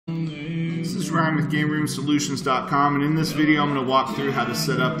Ryan with GameRoomSolutions.com, and in this video I'm going to walk through how to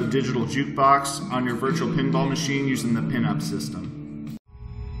set up the digital jukebox on your virtual pinball machine using the PinUp System.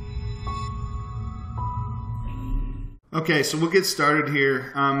 Okay, so we'll get started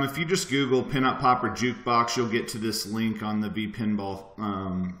here. If you just Google PinUp Popper Jukebox, you'll get to this link on the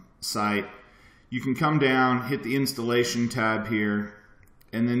vPinball site. You can come down, hit the installation tab here,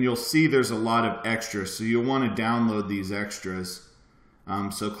 and then you'll see there's a lot of extras. So you'll want to download these extras.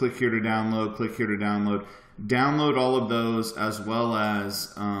 So click here to download, click here to download. Download all of those, as well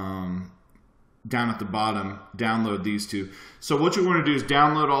as down at the bottom, download these two. So what you want to do is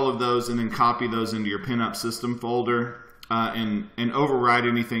download all of those and then copy those into your PinUp System folder and override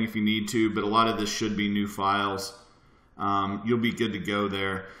anything if you need to, but a lot of this should be new files. You'll be good to go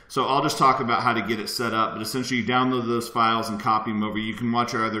there. So I'll just talk about how to get it set up, but essentially you download those files and copy them over. You can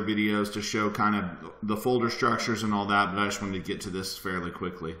watch our other videos to show kind of the folder structures and all that, but I just wanted to get to this fairly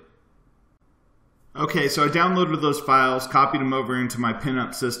quickly. Okay, so I downloaded those files, copied them over into my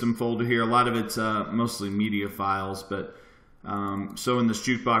PinUp System folder here. A lot of it's mostly media files, but so in this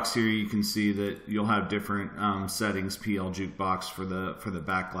jukebox here you can see that you'll have different settings, PL Jukebox for the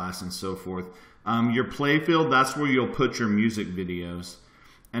back glass and so forth. Your playfield, that's where you'll put your music videos.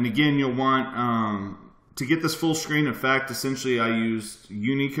 And again, you'll want, to get this full screen effect, essentially I used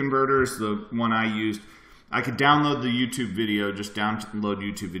Uniconverter is the one I used. I could download the YouTube video, just download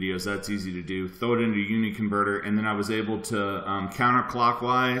YouTube videos, that's easy to do. Throw it into Uniconverter, and then I was able to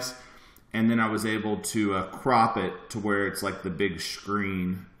counterclockwise, and then I was able to crop it to where it's like the big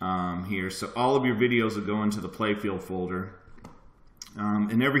screen here. So all of your videos will go into the playfield folder.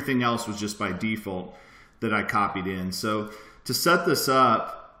 And everything else was just by default that I copied in. So to set this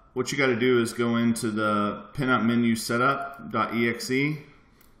up, what you got to do is go into the Pinup menu STARTDIR.exe,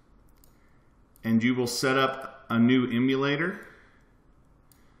 and you will set up a new emulator.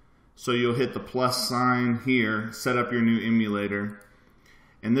 So you'll hit the plus sign here, set up your new emulator.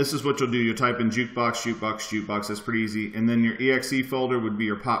 And this is what you'll do. You'll type in jukebox, jukebox, jukebox. That's pretty easy. And then your exe folder would be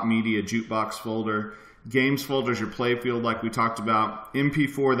your pop media jukebox folder. Games folder is your playfield, like we talked about.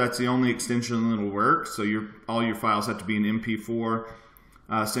 MP4, that's the only extension that'll work. So all your files have to be in MP4.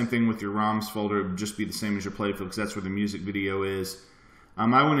 Same thing with your ROMs folder. It would just be the same as your playfield because that's where the music video is.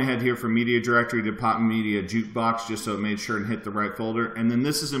 I went ahead here for media directory to pop media jukebox just so it made sure and hit the right folder. And then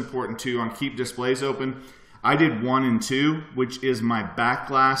this is important too on keep displays open. I did 1 and 2, which is my back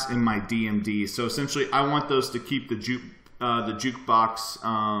glass and my DMD. So essentially, I want those to keep the jukebox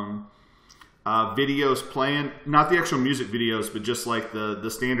videos playing, not the actual music videos, but just like the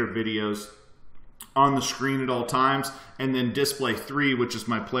standard videos on the screen at all times. And then display 3, which is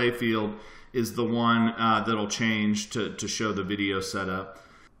my playfield, is the one that'll change to show the video setup.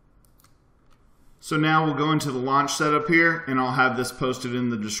 So now we'll go into the launch setup here, and I'll have this posted in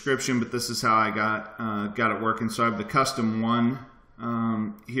the description, but this is how I got it working. So I have the custom one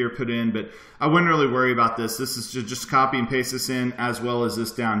here put in, but I wouldn't really worry about this. This is just copy and paste this in, as well as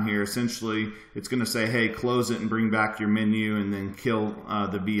this down here. Essentially, it's going to say, hey, close it and bring back your menu, and then kill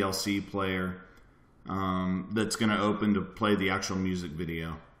the VLC player that's going to open to play the actual music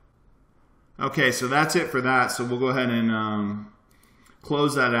video. Okay, so that's it for that. So we'll go ahead and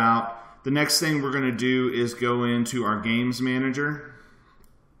close that out. The next thing we're going to do is go into our games manager.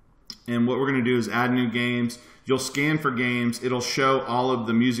 And what we're going to do is add new games. You'll scan for games. It'll show all of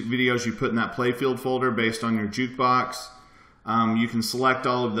the music videos you put in that playfield folder based on your jukebox. You can select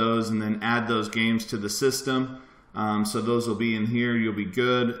all of those and then add those games to the system. So those will be in here. You'll be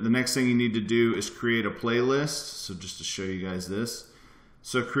good. The next thing you need to do is create a playlist. So just to show you guys this.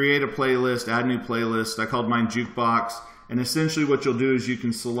 So create a playlist, add new playlist. I called mine Jukebox. And essentially what you'll do is you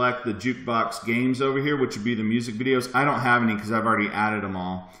can select the jukebox games over here, which would be the music videos. I don't have any because I've already added them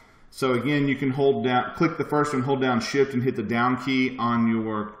all. So again, you can hold down, click the first one, hold down Shift and hit the down key on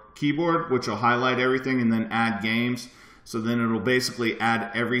your keyboard, which will highlight everything, and then add games. So then it'll basically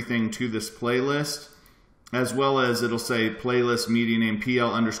add everything to this playlist, as well as it'll say playlist media name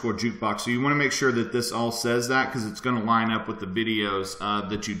PL_Jukebox. So you want to make sure that this all says that because it's going to line up with the videos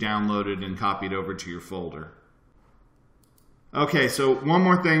that you downloaded and copied over to your folder. Okay, so one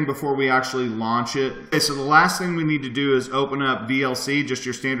more thing before we actually launch it. Okay, so the last thing we need to do is open up VLC, just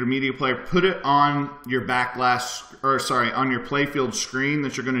your standard media player, put it on your back glass, or sorry, on your playfield screen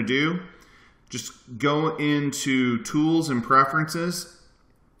that you're going to do. Just go into Tools and Preferences,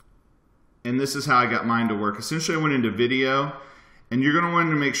 and this is how I got mine to work. Essentially, I went into Video, and you're going to want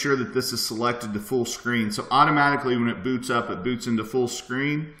to make sure that this is selected to full screen. So automatically, when it boots up, it boots into full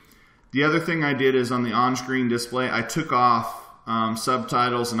screen. The other thing I did is on the on-screen display, I took off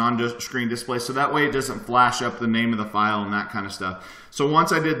subtitles and on-screen display, so that way it doesn't flash up the name of the file and that kind of stuff. So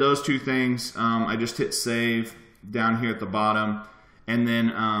once I did those two things, I just hit save down here at the bottom, and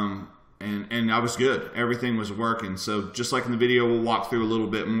then and I was good. Everything was working. So just like in the video, we'll walk through a little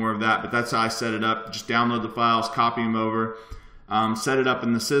bit more of that, but that's how I set it up. Just download the files, copy them over, set it up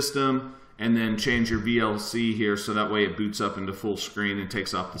in the system, and then change your VLC here so that way it boots up into full screen and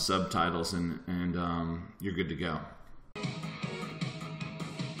takes off the subtitles, and you're good to go.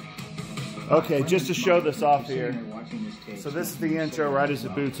 Okay, just to show this off here. So this is the intro right as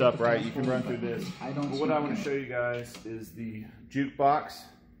it boots up, right? You can run through this. But what I want to show you guys is the jukebox.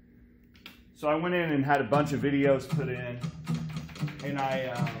 So I went in and had a bunch of videos put in, and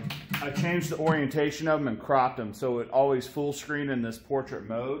I changed the orientation of them and cropped them so it always full screen in this portrait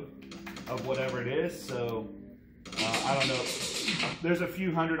mode of whatever it is. So I don't know. There's a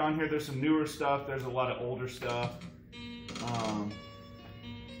few hundred on here. There's some newer stuff. There's a lot of older stuff.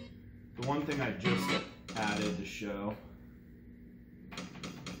 The one thing I just added to show.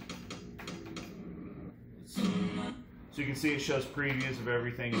 So you can see it shows previews of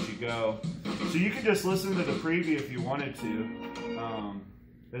everything as you go. So you could just listen to the preview if you wanted to.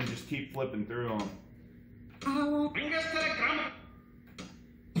 Then just keep flipping through them.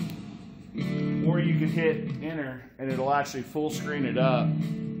 Or you could hit enter and it'll actually full screen it up.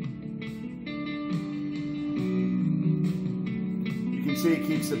 You can see it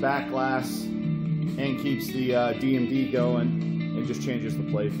keeps the back glass and keeps the DMD going and just changes the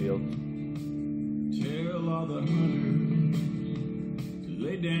play field. Tell all the hunters to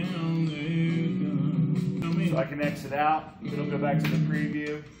lay down their guns. So I can exit out, it'll go back to the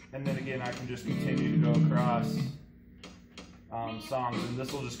preview, and then again I can just continue to go across songs, and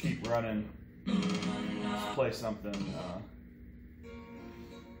this will just keep running. Just play something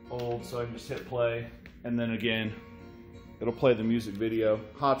old, so I can just hit play, and then again it'll play the music video.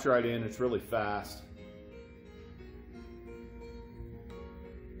 Hops right in, it's really fast.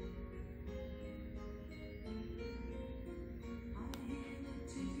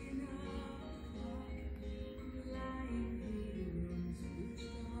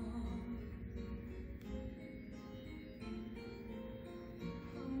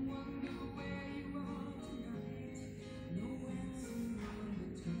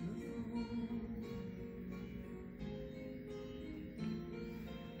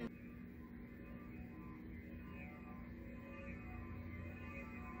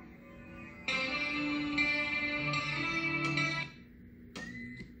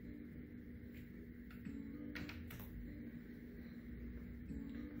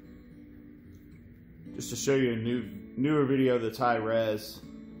 Just to show you a newer video that's high res.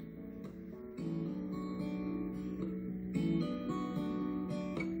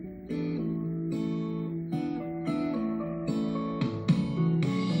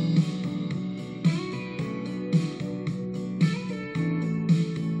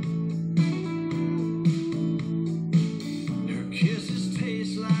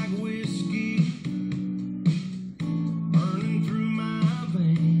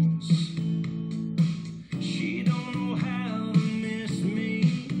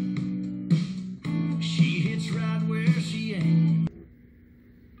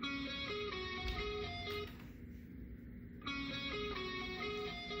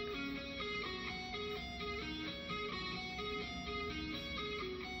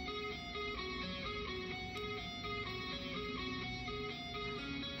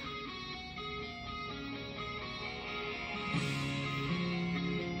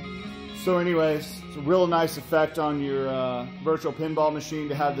 So anyways, it's a real nice effect on your virtual pinball machine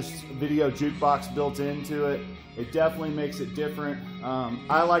to have this video jukebox built into it. It definitely makes it different.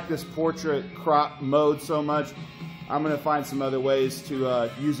 I like this portrait crop mode so much. I'm going to find some other ways to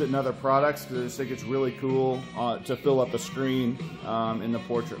use it in other products because I just think it's really cool to fill up a screen in the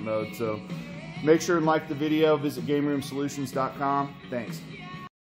portrait mode. So make sure and like the video. Visit GameRoomSolutions.com. Thanks.